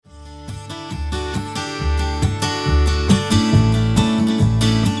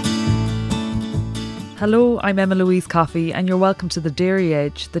Hello, I'm Emma Louise Coffey and you're welcome to the Dairy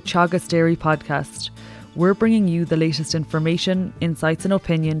Edge, the Teagasc Dairy podcast. We're bringing you the latest information, insights and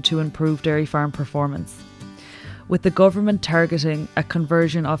opinion to improve dairy farm performance. With the government targeting a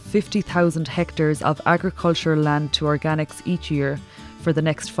conversion of 50,000 hectares of agricultural land to organics each year for the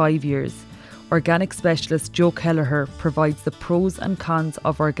next 5 years, organic specialist Joe Kelleher provides the pros and cons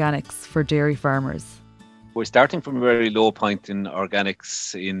of organics for dairy farmers. We're starting from a very low point in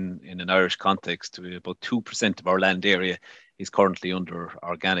organics in an Irish context. About 2% of our land area is currently under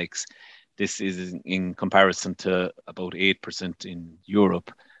organics. This is in comparison to about 8% in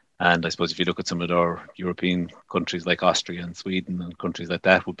Europe. And I suppose if you look at some of our European countries like Austria and Sweden and countries like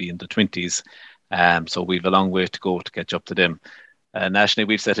that would be in the 20s. So we've a long way to go to catch up to them. Nationally,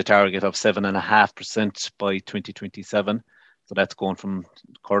 we've set a target of 7.5% by 2027. So that's going from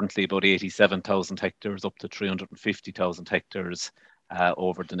currently about 87,000 hectares up to 350,000 hectares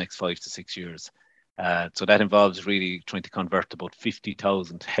over the next 5 to 6 years. So that involves really trying to convert about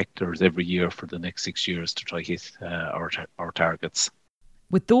 50,000 hectares every year for the next 6 years to try hit our targets.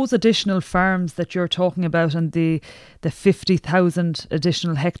 With those additional farms that you're talking about and the 50,000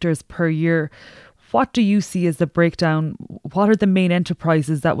 additional hectares per year, what do you see as the breakdown? What are the main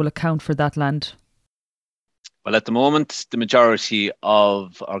enterprises that will account for that land? Well, at the moment, the majority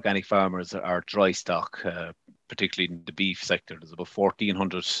of organic farmers are dry stock, particularly in the beef sector. There's about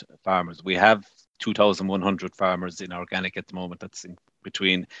 1,400 farmers. We have 2,100 farmers in organic at the moment. That's in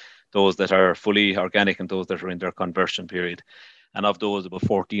between those that are fully organic and those that are in their conversion period. And of those, about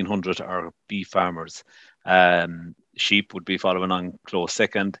 1,400 are beef farmers. Sheep would be following on close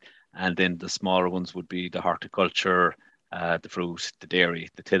second. And then the smaller ones would be the horticulture, the fruit, the dairy,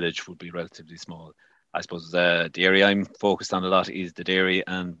 the tillage would be relatively small. I suppose the area I'm focused on a lot is the dairy,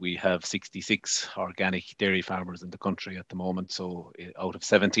 and we have 66 organic dairy farmers in the country at the moment. So out of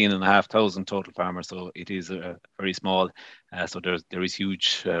 17,500 total farmers, so it is very small. So there is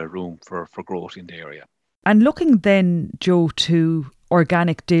huge room for growth in the area. And looking then, Joe, to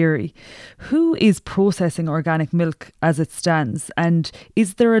organic dairy, who is processing organic milk as it stands? And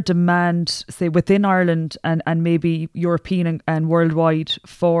is there a demand, say, within Ireland and maybe European and worldwide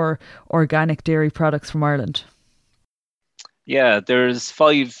for organic dairy products from Ireland? Yeah, there's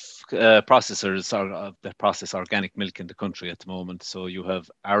 5 processors that process organic milk in the country at the moment. So you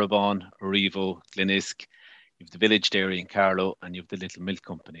have Arabon, Arrivo, Glenisk, you have the Village Dairy in Carlow, and you have the Little Milk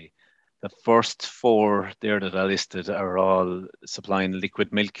Company. The first 4 there that I listed are all supplying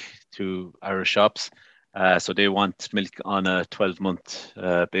liquid milk to Irish shops. So they want milk on a 12-month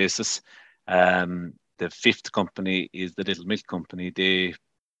basis. The 5th company is the Little Milk Company. They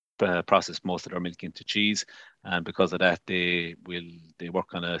process most of their milk into cheese, and because of that they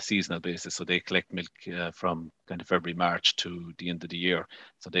work on a seasonal basis, so they collect milk from kind of February, March to the end of the year,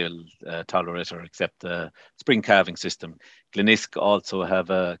 so they'll tolerate or accept the spring calving system. Glenisk also have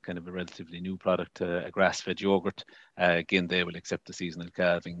a kind of a relatively new product, a grass-fed yogurt. Again, they will accept the seasonal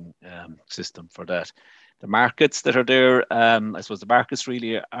calving system for that. The markets that are there, I suppose the markets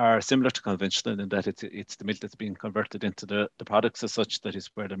really are similar to conventional in that it's the milk that's being converted into the products as such that is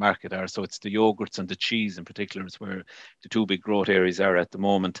where the market are. So it's the yogurts and the cheese in particular is where the 2 big growth areas are at the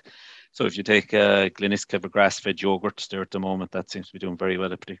moment. So if you take Glenisk have a grass-fed yogurt there at the moment, that seems to be doing very well,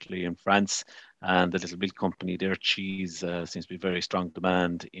 particularly in France. And the Little Milk Company, their cheese seems to be very strong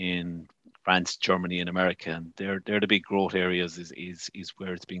demand in France, Germany and America. And they're the big growth areas is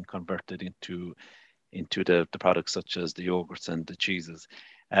where it's being converted into the products such as the yogurts and the cheeses.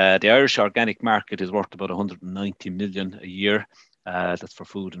 The Irish organic market is worth about 190 million a year. That's for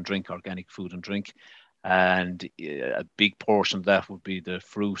food and drink, organic food and drink. And a big portion of that would be the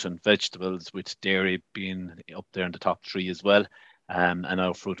fruit and vegetables, with dairy being up there in the top 3 as well. And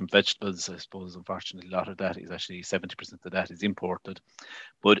our fruit and vegetables, I suppose, unfortunately, a lot of that is actually 70% of that is imported.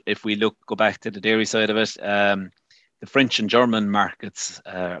 But if we go back to the dairy side of it, the French and German markets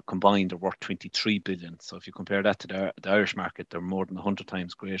combined are worth 23 billion. So if you compare that to the Irish market, they're more than 100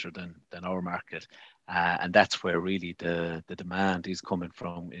 times greater than our market. And that's where really the demand is coming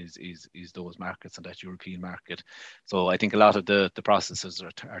from, is those markets and that European market. So I think a lot of the processors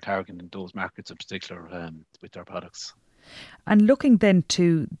are targeting those markets in particular with their products. And looking then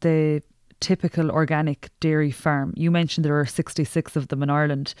to the typical organic dairy farm, you mentioned there are 66 of them in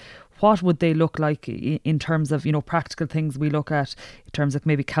Ireland. What would they look like in terms of, practical things we look at in terms of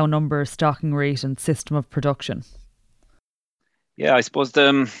maybe cow number, stocking rate and system of production? Yeah, I suppose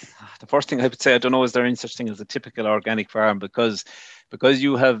the first thing I would say, I don't know, is there any such thing as a typical organic farm, because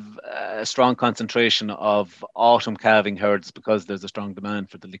you have a strong concentration of autumn calving herds, because there's a strong demand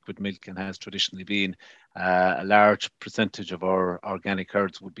for the liquid milk and has traditionally been. A large percentage of our organic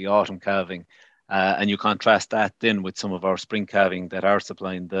herds would be autumn calving. And you contrast that then with some of our spring calving that are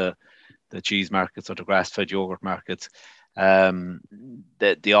supplying the cheese markets or the grass-fed yogurt markets.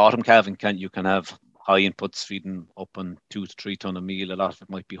 The autumn calving you can have high inputs feeding up on 2 to 3 ton of meal. A lot of it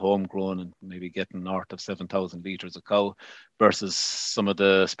might be homegrown and maybe getting north of 7,000 litres a cow, versus some of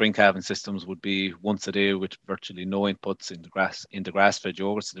the spring calving systems would be once a day with virtually no inputs in the grass-fed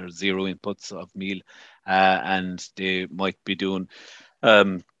yogurt. So there's zero inputs of meal, and they might be doing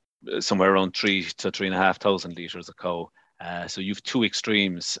somewhere around 3 to 3,500 litres a cow. So you've two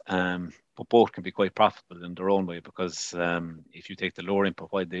extremes, but both can be quite profitable in their own way, because if you take the lower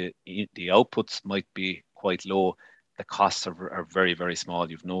input, while the outputs might be quite low, the costs are very, very small.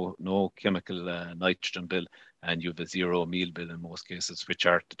 You've no chemical nitrogen bill, and you have a zero meal bill in most cases, which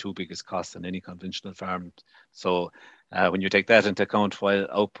are the two biggest costs in any conventional farm. So when you take that into account, while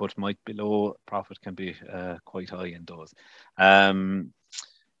output might be low, profit can be quite high in those.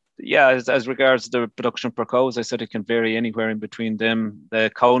 As regards the production per cow, as I said, it can vary anywhere in between them.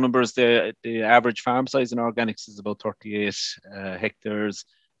 The cow numbers, the average farm size in organics is about 38 hectares.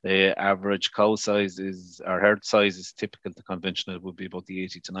 The average cow size or herd size is typical to conventional, would be about the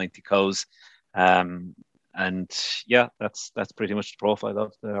 80 to 90 cows. And yeah, that's pretty much the profile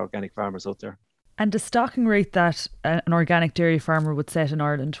of the organic farmers out there. And the stocking rate that an organic dairy farmer would set in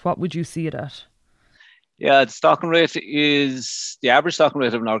Ireland, what would you see it at? Yeah, the average stocking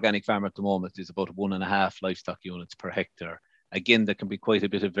rate of an organic farm at the moment is about 1.5 livestock units per hectare. Again, there can be quite a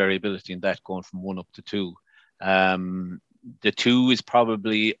bit of variability in that, going from 1 up to 2. The 2 is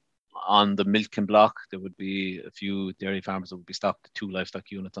probably on the milking block. There would be a few dairy farmers that would be stocked to 2 livestock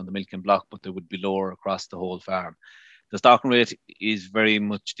units on the milking block, but they would be lower across the whole farm. The stocking rate is very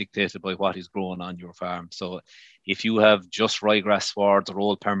much dictated by what is growing on your farm. So if you have just ryegrass swards or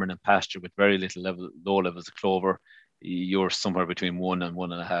old permanent pasture with very low levels of clover, you're somewhere between 1 and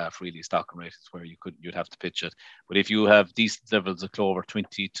 1.5 really stocking rate is where you'd have to pitch it. But if you have decent levels of clover,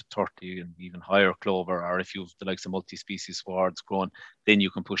 20 to 30 and even higher clover, or if you have the likes of multi-species swards growing, then you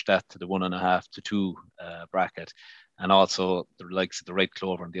can push that to the 1.5 to 2 bracket. And also the likes of the red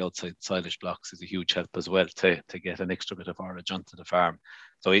clover and the outside silage blocks is a huge help as well to get an extra bit of forage onto the farm.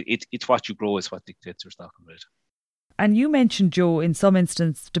 So it's what you grow is what dictates your stocking rate. And you mentioned, Joe, in some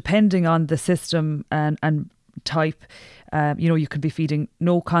instance, depending on the system and type, you could be feeding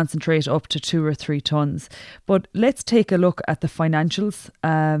no concentrate up to 2 or 3 tons. But let's take a look at the financials.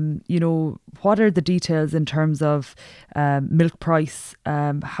 What are the details in terms of milk price?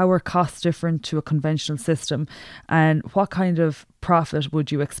 How are costs different to a conventional system? And what kind of profit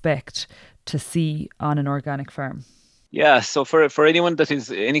would you expect to see on an organic farm? Yeah, so for anyone that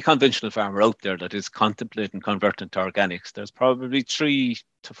is any conventional farmer out there that is contemplating converting to organics, there's probably 3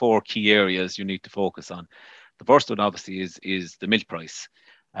 to 4 key areas you need to focus on. The first one obviously is the milk price.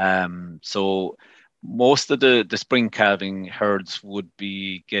 So most of the spring calving herds would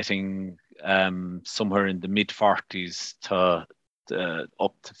be getting somewhere in the mid 40s to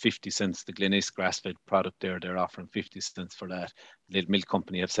up to 50 cents. The Glenis grass-fed product they're offering 50 cents for that. The Little Milk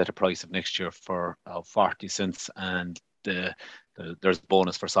Company have set a price of next year for 40 cents, and there's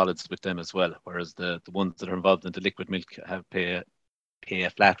bonus for solids with them as well. Whereas the ones that are involved in the liquid milk pay a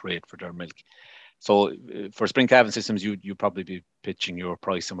flat rate for their milk. So for spring calving systems, you probably be pitching your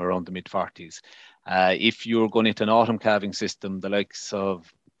price somewhere around the mid 40s. If you're going into an autumn calving system, the likes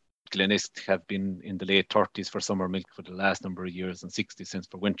of Glenis have been in the late 30s for summer milk for the last number of years and 60 cents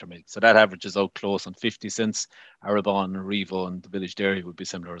for winter milk. So that averages out close on 50 cents. Arabon, Revo and the Village Dairy would be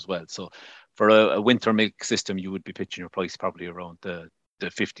similar as well. So for a winter milk system, you would be pitching your price probably around the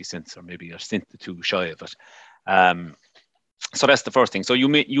 50 cents or maybe a cent or two shy of it. So that's the first thing. So you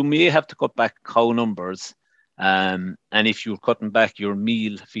may have to cut back cow numbers. And if you're cutting back your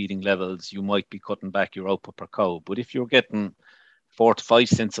meal feeding levels, you might be cutting back your output per cow. But if you're getting 4 to 5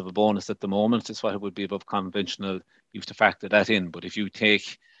 cents of a bonus at the moment, is what it would be above conventional, you have to factor that in. But if you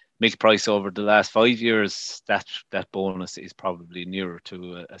take milk price over the last 5 years, that bonus is probably nearer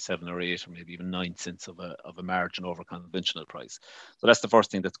to a 7 or 8 or maybe even 9 cents of a margin over conventional price. So that's the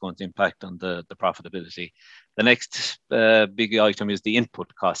first thing that's going to impact on the profitability. The next big item is the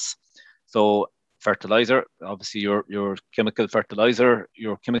input costs. So fertilizer, obviously your chemical fertilizer,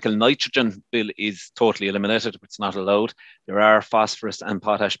 your chemical nitrogen bill is totally eliminated. It's not allowed. There are phosphorus and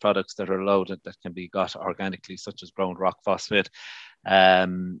potash products that are allowed that can be got organically, such as ground rock phosphate.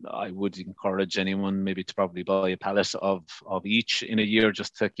 I would encourage anyone maybe to probably buy a pallet of each in a year,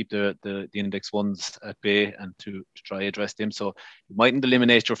 just to keep the index ones at bay and to try address them. So you mightn't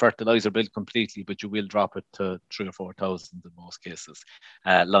eliminate your fertilizer bill completely, but you will drop it to 3,000 or 4,000 in most cases.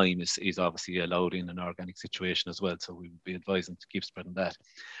 Lime is obviously allowed in an organic situation as well, so we would be advising to keep spreading that.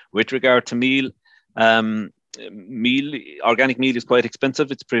 With regard to meal, Organic meal is quite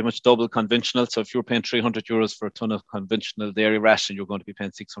expensive. It's pretty much double conventional. So if you're paying €300 for a ton of conventional dairy ration, you're going to be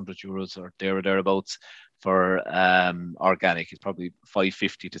paying €600 or thereabouts for organic. It's probably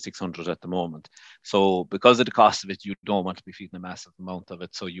 550 to 600 at the moment. So because of the cost of it, you don't want to be feeding a massive amount of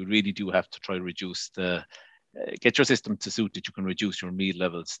it. So you really do have to try to reduce get your system to suit that you can reduce your meal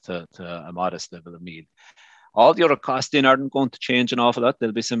levels to a modest level of meal. All the other costs in aren't going to change an awful lot.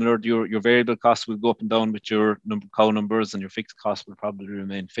 They'll be similar. Your variable costs will go up and down with your cow numbers, and your fixed costs will probably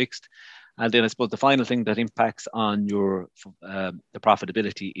remain fixed. And then I suppose the final thing that impacts on your the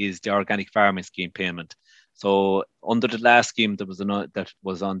profitability is the organic farming scheme payment. So under the last scheme that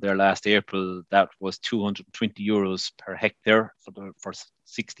was on there last April, that was €220 per hectare for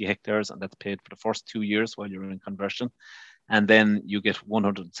 60 hectares, and that's paid for the first 2 years while you're in conversion. And then you get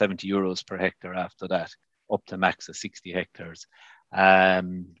 €170 per hectare after that, up to max of 60 hectares. We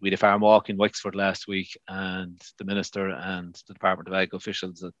had a farm walk in Wexford last week, and the Minister and the Department of Ag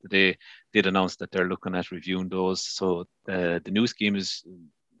officials today did announce that they're looking at reviewing those. So the new scheme is,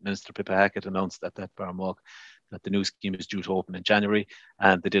 Minister Pippa Hackett announced at that farm walk that the new scheme is due to open in January,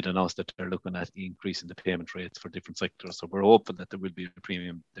 and they did announce that they're looking at increasing the payment rates for different sectors. So we're hopeful that there will be a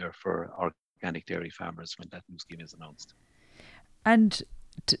premium there for organic dairy farmers when that new scheme is announced. And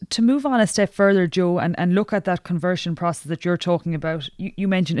to move on a step further, Joe, and look at that conversion process that you're talking about, you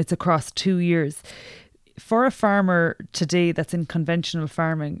mentioned it's across 2 years. For a farmer today that's in conventional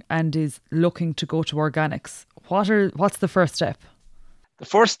farming and is looking to go to organics, what's the first step? The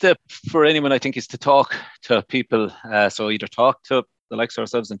first step for anyone, I think, is to talk to people. So either talk to the likes of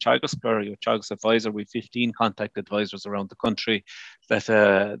ourselves in Teagasc or your Teagasc advisor. We have 15 contact advisors around the country that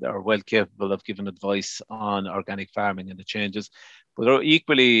are well capable of giving advice on organic farming and the changes. But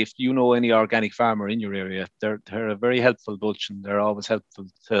equally, if you know any organic farmer in your area, they're a very helpful bunch, and they're always helpful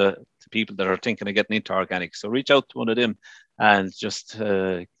to people that are thinking of getting into organic. So reach out to one of them and just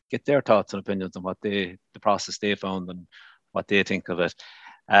get their thoughts and opinions on the process they found and what they think of it.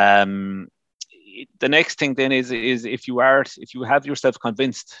 The next thing then is if you have yourself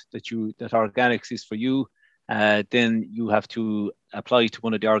convinced that organics is for you, then you have to apply to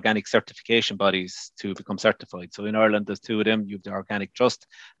one of the organic certification bodies to become certified. So in Ireland, there's two of them. You have the Organic Trust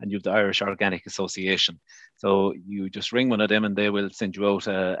and you have the Irish Organic Association. So you just ring one of them and they will send you out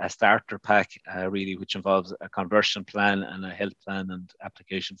a starter pack, really, which involves a conversion plan and a health plan and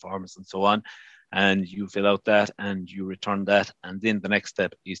application forms and so on. And you fill out that and you return that. And then the next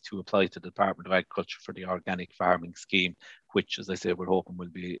step is to apply to the Department of Agriculture for the organic farming scheme, which, as I say, we're hoping will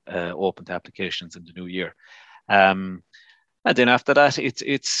be open to applications in the new year. And then after that,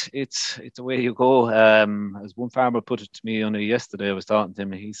 it's away you go. As one farmer put it to me only yesterday, I was talking to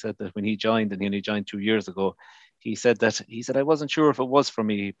him. He said that when he joined, and he joined 2 years ago, he said I wasn't sure if it was for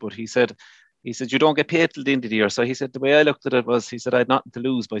me, but he said you don't get paid till the end of the year. So he said the way I looked at it was, he said I had nothing to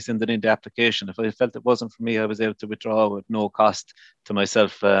lose by sending in the application. If I felt it wasn't for me, I was able to withdraw with no cost to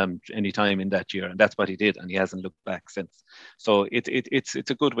myself any time in that year, and that's what he did, and he hasn't looked back since. So it's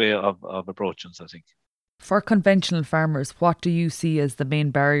a good way of approaching it, I think. For conventional farmers, what do you see as the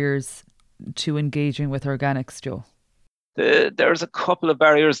main barriers to engaging with organics, Joe? There's a couple of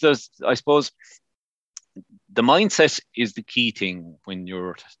barriers. There's, I suppose, the mindset is the key thing when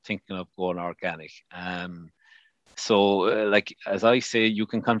you're thinking of going organic. Like as I say, you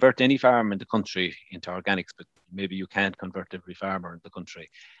can convert any farm in the country into organics, but maybe you can't convert every farmer in the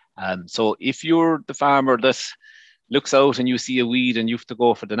country. So if you're the farmer that looks out and you see a weed and you have to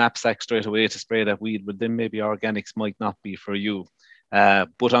go for the knapsack straight away to spray that weed, well, then maybe organics might not be for you.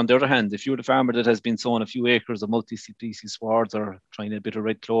 But on the other hand, if you're the farmer that has been sowing a few acres of multi-species swards or trying a bit of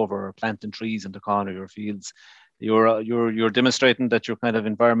red clover or planting trees in the corner of your fields, you're demonstrating that you're kind of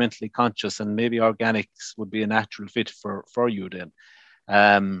environmentally conscious, and maybe organics would be a natural fit for you then.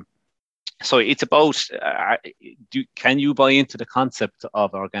 So it's about can you buy into the concept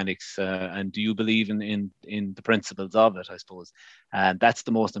of organics, and do you believe in the principles of it, I suppose. And that's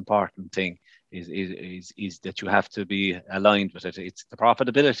the most important thing, is that you have to be aligned with it. It's the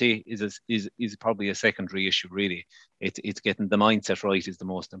profitability is probably a secondary issue, really. It's getting the mindset right is the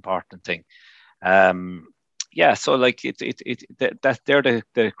most important thing. So like they're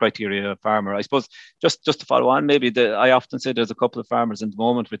the criteria of farmer. I suppose just to follow on, maybe I often say there's a couple of farmers in the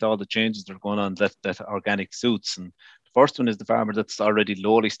moment with all the changes that are going on that organic suits. And the first one is the farmer that's already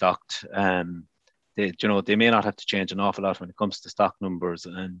lowly stocked. They may not have to change an awful lot when it comes to stock numbers,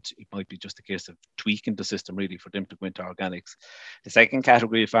 and it might be just a case of tweaking the system really for them to go into organics. The second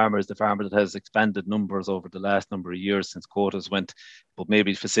category of farmer is the farmer that has expanded numbers over the last number of years since quotas went, but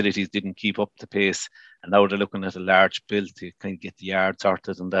maybe facilities didn't keep up the pace, and now they're looking at a large build to kind of get the yard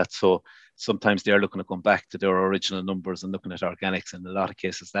sorted and that. So sometimes they're looking to come back to their original numbers and looking at organics. In a lot of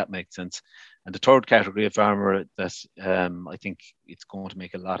cases, that makes sense. And the third category of farmer that I think it's going to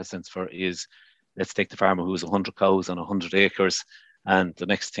make a lot of sense for is, let's take the farmer who has 100 cows on 100 acres, and the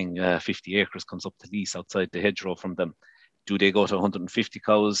next thing 50 acres comes up to lease outside the hedgerow from them. Do they go to 150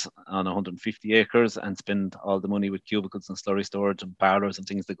 cows on 150 acres and spend all the money with cubicles and slurry storage and parlours and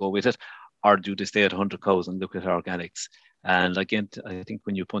things that go with it? Or do they stay at 100 cows and look at organics? And again, I think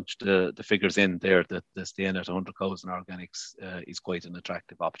when you punch the figures in there, that the staying at 100 cows and organics is quite an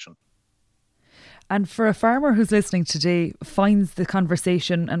attractive option. And for a farmer who's listening today, finds the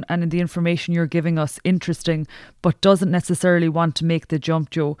conversation and the information you're giving us interesting, but doesn't necessarily want to make the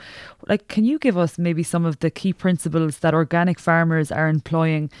jump, Joe, like, can you give us maybe some of the key principles that organic farmers are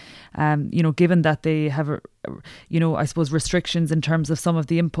employing, given that they have, I suppose, restrictions in terms of some of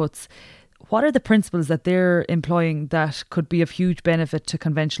the inputs? What are the principles that they're employing that could be of huge benefit to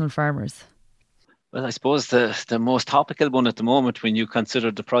conventional farmers? Well, I suppose the most topical one at the moment, when you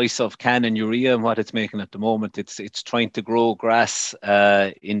consider the price of CAN and urea and what it's making at the moment, it's trying to grow grass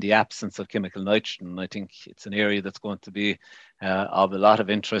in the absence of chemical nitrogen. I think it's an area that's going to be of a lot of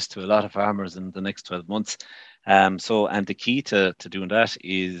interest to a lot of farmers in the next 12 months. And the key to doing that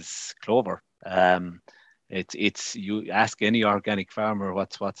is clover. It's you ask any organic farmer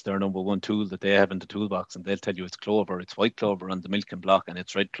what's their number one tool that they have in the toolbox, and they'll tell you it's clover. It's white clover on the milking block, and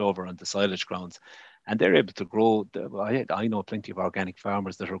it's red clover on the silage grounds. And they're able to grow. I know plenty of organic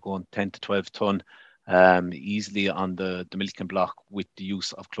farmers that are going 10 to 12 ton easily on the milking block with the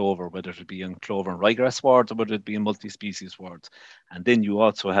use of clover, whether it be in clover and ryegrass wards or whether it be in multi-species wards. And then you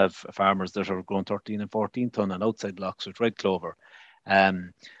also have farmers that are growing 13 and 14 ton on outside blocks with red clover.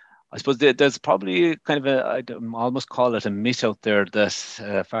 I suppose there's probably kind of I'd almost call it a myth out there that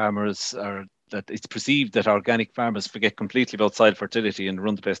that it's perceived that organic farmers forget completely about soil fertility and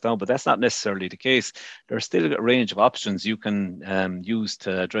run the place down, but that's not necessarily the case. There's still a range of options you can use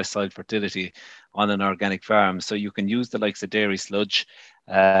to address soil fertility on an organic farm. So you can use the likes of dairy sludge.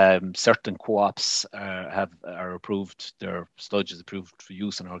 Certain co-ops are approved, their sludge is approved for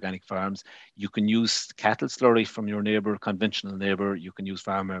use on organic farms. You can use cattle slurry from your neighbour, conventional neighbour. You can use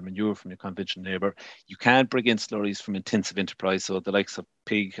farmer manure from your conventional neighbour. You can't bring in slurries from intensive enterprise, so the likes of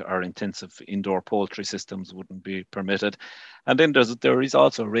pig or intensive indoor poultry systems wouldn't be permitted. And then there is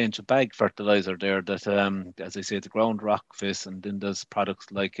also a range of bag fertilizer there that, as I say, the ground rock fish, and then there's products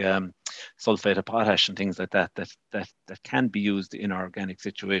like sulfate of potash and things like that can be used in organic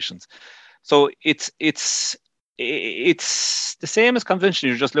situations. So it's the same as conventional.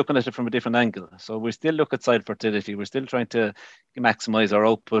 You're just looking at it from a different angle. So we still look at soil fertility. We're still trying to maximize our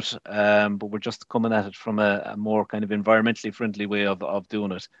output, but we're just coming at it from a more kind of environmentally friendly way of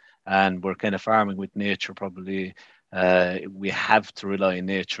doing it. And we're kind of farming with nature. Probably we have to rely on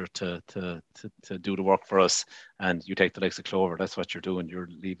nature to do the work for us. And you take the likes of clover, that's what you're doing. You're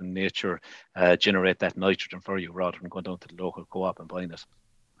leaving nature generate that nitrogen for you rather than going down to the local co-op and buying it.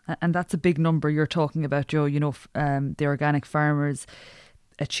 And that's a big number you're talking about, Joe. The organic farmers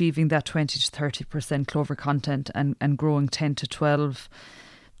achieving that 20 to 30% clover content and growing 10 to 12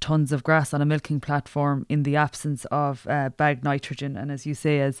 tons of grass on a milking platform in the absence of bagged nitrogen. And as you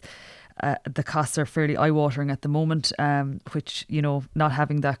say, as the costs are fairly eye-watering at the moment, which, not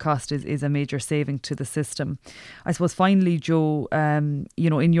having that cost is a major saving to the system. I suppose finally, Joe, in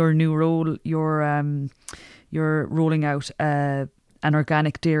your new role, you're rolling out an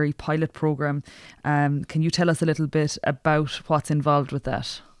organic dairy pilot programme. Can you tell us a little bit about what's involved with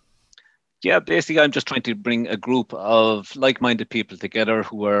that? Yeah, basically I'm just trying to bring a group of like-minded people together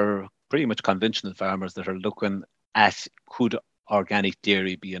who are pretty much conventional farmers that are looking at could organic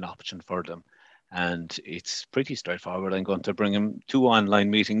dairy be an option for them. And it's pretty straightforward. I'm going to bring them 2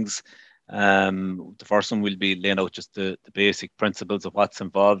 online meetings. The first one will be laying out just the basic principles of what's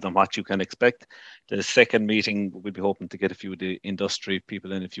involved and what you can expect. The second meeting, we'll be hoping to get a few of the industry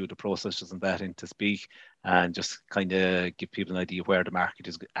people in, a few of the processors and that in to speak, and just kind of give people an idea where the market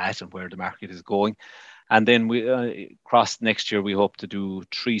is at and where the market is going. And then we across next year, we hope to do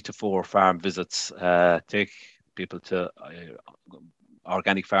 3 to 4 farm visits, take people to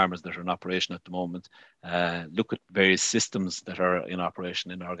organic farmers that are in operation at the moment, look at various systems that are in operation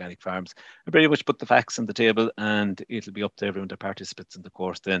in organic farms, and pretty much put the facts on the table, and it'll be up to everyone that participates in the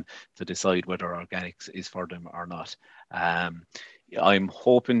course then to decide whether organics is for them or not. I'm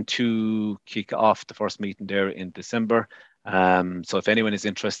hoping to kick off the first meeting there in December. So if anyone is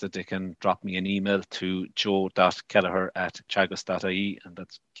interested, they can drop me an email to joe.kelleher@teagasc.ie, and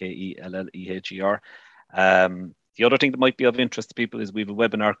that's KELLEHER. The other thing that might be of interest to people is we have a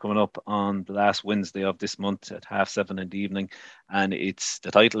webinar coming up on the last Wednesday of this month at 7:30 in the evening, and it's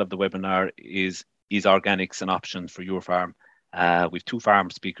the title of the webinar is Organics an Option for Your Farm? We've 2 farm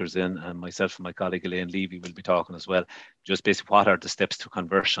speakers in, and myself and my colleague Elaine Levy will be talking as well. Just basically, what are the steps to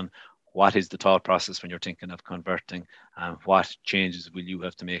conversion? What is the thought process when you're thinking of converting? What changes will you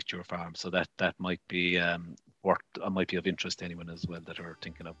have to make to your farm? So that might be might be of interest to anyone as well that are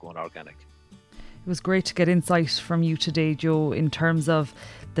thinking of going organic. It was great to get insight from you today, Joe, in terms of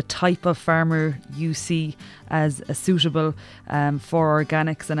the type of farmer you see as suitable for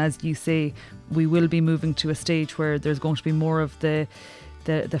organics. And as you say, we will be moving to a stage where there's going to be more of the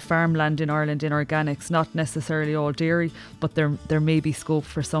farmland in Ireland in organics, not necessarily all dairy, but there may be scope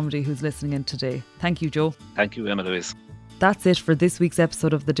for somebody who's listening in today. Thank you, Joe. Thank you, Emma Louise. That's it for this week's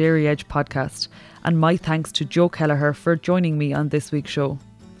episode of the Dairy Edge podcast, and my thanks to Joe Kelleher for joining me on this week's show.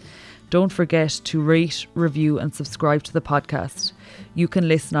 Don't forget to rate, review and subscribe to the podcast. You can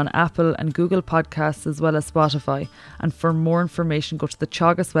listen on Apple and Google Podcasts as well as Spotify, and for more information go to the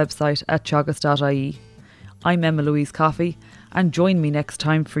Teagasc website at teagasc.ie. I'm Emma Louise Coffey, and join me next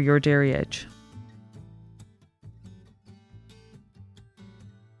time for your Dairy Edge.